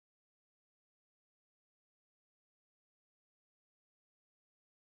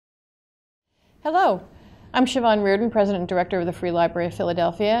Hello, I'm Siobhan Reardon, President and Director of the Free Library of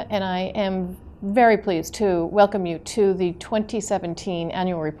Philadelphia, and I am very pleased to welcome you to the 2017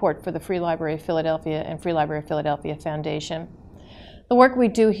 annual report for the Free Library of Philadelphia and Free Library of Philadelphia Foundation. The work we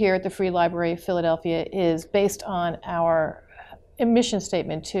do here at the Free Library of Philadelphia is based on our mission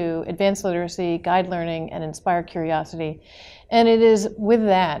statement to advance literacy, guide learning, and inspire curiosity. And it is with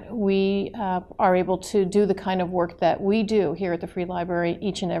that we are able to do the kind of work that we do here at the Free Library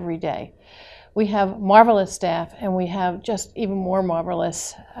each and every day. We have marvelous staff, and we have just even more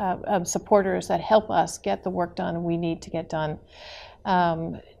marvelous supporters that help us get the work done we need to get done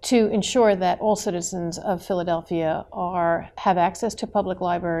to ensure that all citizens of Philadelphia have access to public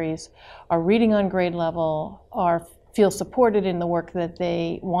libraries, are reading on grade level, feel supported in the work that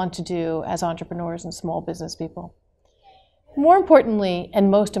they want to do as entrepreneurs and small business people. More importantly,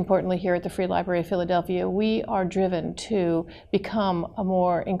 and most importantly here at the Free Library of Philadelphia, we are driven to become a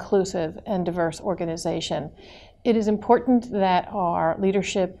more inclusive and diverse organization. It is important that our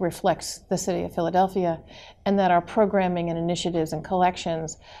leadership reflects the city of Philadelphia and that our programming and initiatives and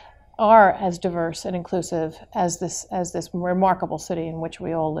collections are as diverse and inclusive as this remarkable city in which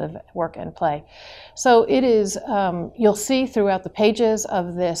we all live, work, and play. So it is, you'll see throughout the pages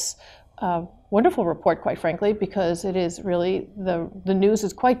of this wonderful report, quite frankly, because it is really, the news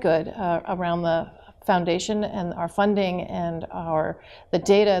is quite good around the foundation and our funding and the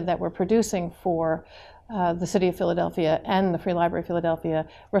data that we're producing for the City of Philadelphia and the Free Library of Philadelphia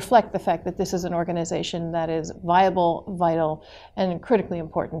reflect the fact that this is an organization that is viable, vital, and critically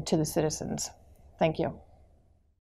important to the citizens. Thank you.